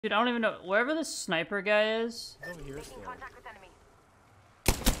Dude, I don't even know wherever this sniper guy is. He's over here still.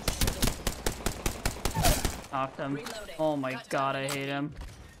 Knocked him. Oh my god, I hate him.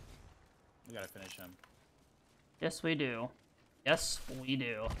 We gotta finish him. Yes, we do. Yes, we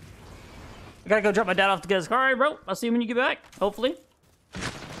do. I gotta go drop my dad off to get his car. Alright, bro. I'll see you when you get back. Hopefully.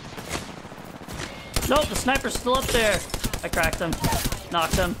 Nope, the sniper's still up there. I cracked him.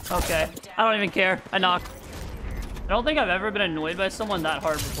 Knocked him. Okay. I don't even care. I knocked. I don't think I've ever been annoyed by someone that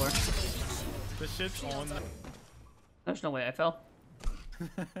hard before. This shit's on. There's no way I fell.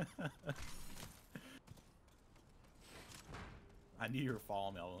 I knew you were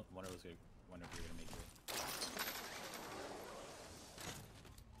following me. I wonder if you were gonna make it.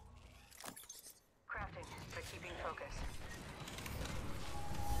 Crafting, but keeping focus.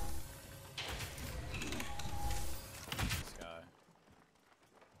 This guy.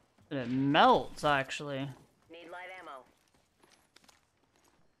 It melts, actually. Need light ammo.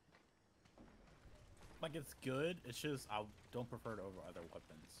 Like, it's good. It's just I don't prefer it over other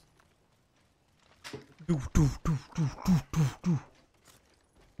weapons.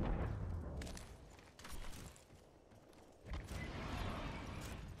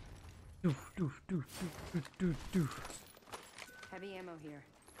 Heavy ammo here.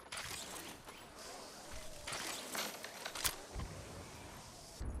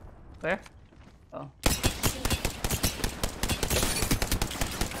 Where? Oh.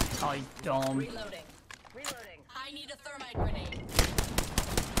 Oh, you dumb. Reloading. Reloading. I need a thermite grenade.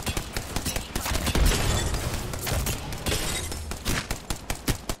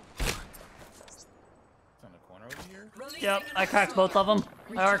 It's on the corner over here. Yep, I cracked both of them.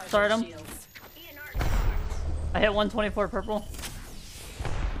 I arc started them. I hit 124 purple.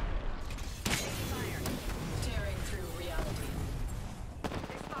 Tearing through reality.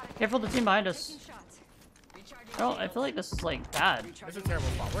 Careful, the team behind us. Oh, I feel like this is like bad. It's a terrible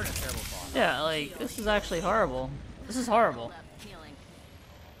spot. We're in a terrible spot. Yeah, like this is actually horrible. This is horrible. Healing.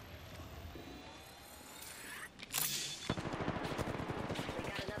 We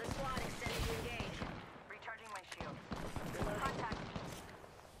got another squad extending to engage. Recharging my shield. Contact.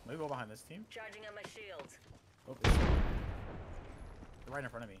 Maybe go behind this team. Charging on my shields. Oh, they're right in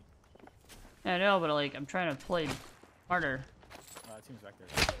front of me. Yeah, I know, but like I'm trying to play harder. That team's back there.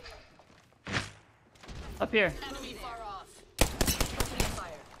 Up here. Enemy far off. Opening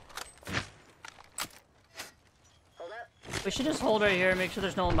fire. Hold up. We should just hold right here, make sure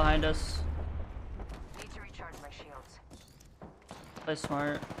there's no one behind us. Need to recharge my shields. Play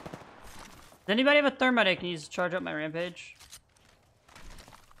smart. Does anybody have a thermite I can use to charge up my rampage?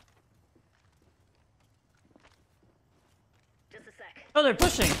 Just a sec. Oh, they're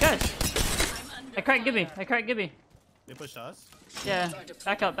pushing, guys. I cracked Gibby. I cracked Gibby. They pushed us. Yeah.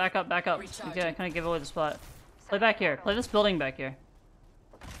 Back up, back up, back up. Okay, I kind of give away the spot. Play back here. Play this building back here.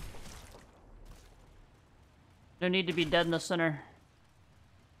 No need to be dead in the center.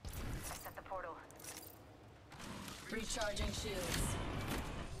 Set the portal. Recharging shields.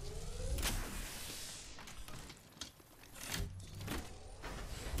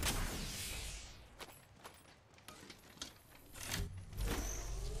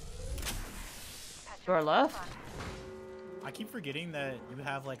 To our left? I keep forgetting that you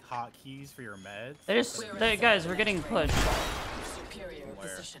have like hotkeys for your meds. Guys, we're getting pushed. Superior Where?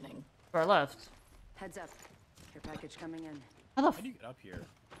 positioning. To our left. Heads up. Your package coming in. How the How do you get up here?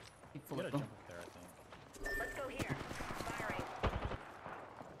 You gotta f- jump up there, I think. Let's go here. Firing.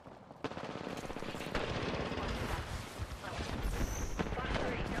 Fox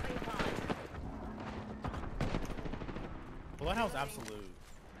 3, jumping upon. Well, that house absolute.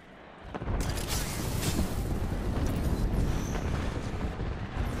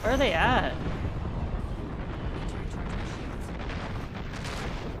 Where are they at?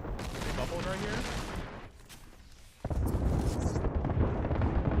 They bubbled right here.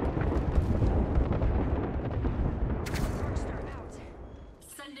 Arcstar out.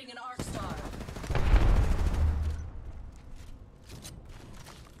 Sending an arc star.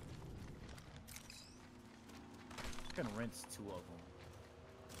 I can rinse two of them.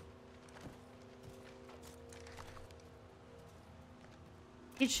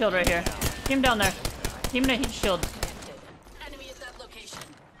 Heat shield right here. Team down there. Team in a heat shield. Enemy at that location.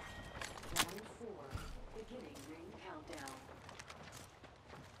 Round 4. Beginning ring countdown.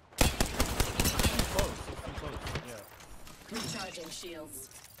 Close. Too close. Yeah. Recharging shields.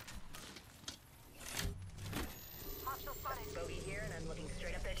 Hostile spotted. Bogey here, and I'm looking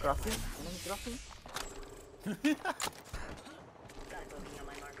straight up at you. Gruffy? Got a bogey on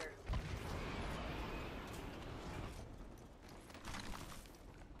my marker.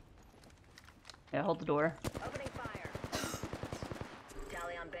 Yeah, hold the door. Opening fire.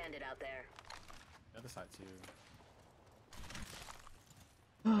 Tally on base. bandit out there. The other side too.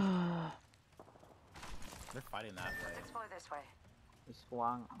 They're fighting that way. Let's explore this way. There's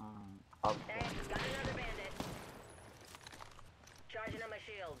one up Hey, there. got another bandit. Charging on my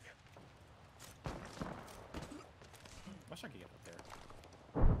shields. Wish I could get up there.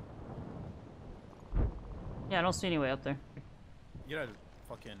 Yeah, I don't see any way up there. You gotta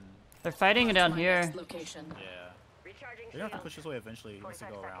fucking. They're fighting Marked down my here. next Location. Yeah. Recharging They're gonna have to shields. push this way eventually once they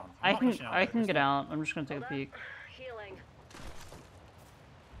go 45 around. seconds. I'm I not can pushing out I there, can just get like- out. I'm just gonna take a Hold up. peek. Healing.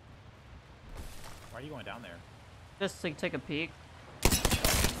 Why are you going down there? Just to take a peek.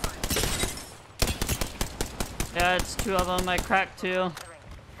 Yeah, it's two of them. I cracked two. The ring.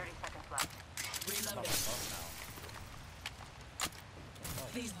 30 seconds left. Reloading. Oh,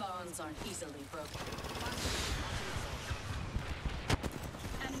 These bonds aren't easily broken.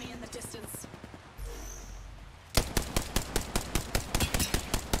 Enemy in the distance.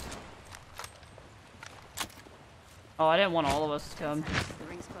 Oh, I didn't want all of us to come. The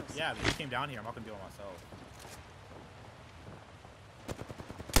ring's close. no. Yeah, but you came down here. I'm not gonna do it myself.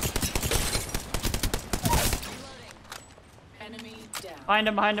 Reloading. Enemy down. Behind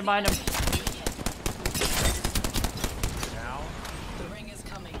him, behind him, behind him. Now, The ring is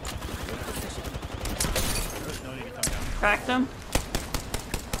coming. Position. there's no need to come down. Cracked him.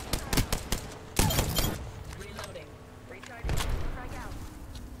 Reloading. Recharging. Frag out.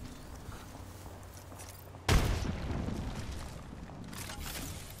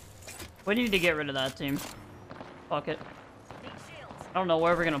 We need to get rid of that team. Fuck it. Need shields. I don't know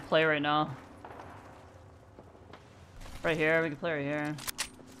where we're gonna play right now. Right here, we can play right here.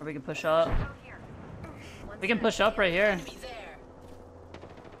 Or we can push up. Out here. We can push up right here. Enemy there.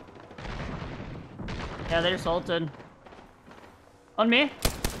 Yeah, they just ulted. On me. I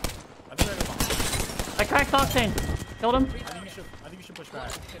think they're behind. I cracked Octane. Killed him. I think you should push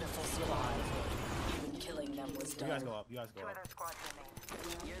back. Pitiful survival. Even killing them was You done. guys go up. You guys go Two up. other squads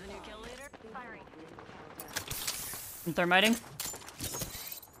remain. You're the new kill leader? Firing. I'm thermiting.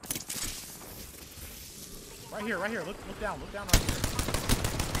 Right here, right here. Look down. Look down right here.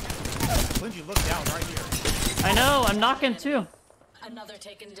 Lindsay, look down right here. I know, I'm knocking two. Another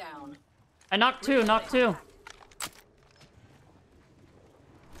taken down. I knocked two, knocked two.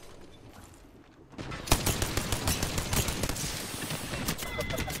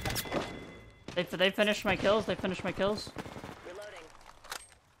 They finished my kills, they finished my kills. Reloading.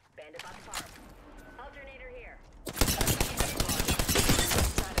 Bandit box farm. Alternator here.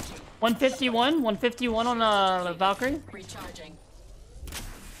 Strategy. 151 on Valkyrie. Recharging.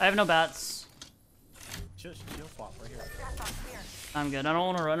 I have no bats. Chill swap right here. Gas box here. I'm good, I don't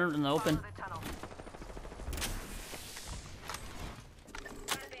want to run it in the open. Follow the tunnel.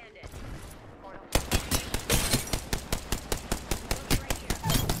 Got a bandit. Portal. Look right here.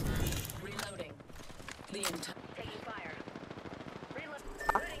 Reloading. The entire. Taking fire.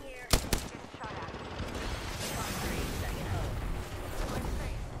 Reloading here. Getting shot at. Box 3, second O.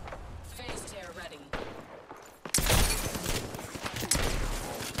 Phase tear ready.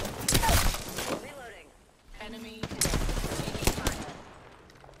 Reloading. Enemy taking fire.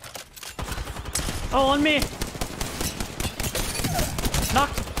 Oh, on me!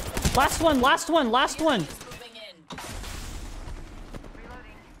 Knocked! Last one, last one, last one! Is moving in.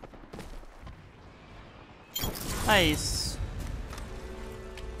 Reloading. Nice.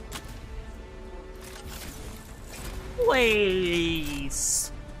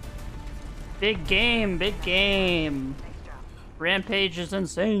 Place. Big game, big game. Nice job. Rampage is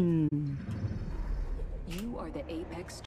insane. You are the Apex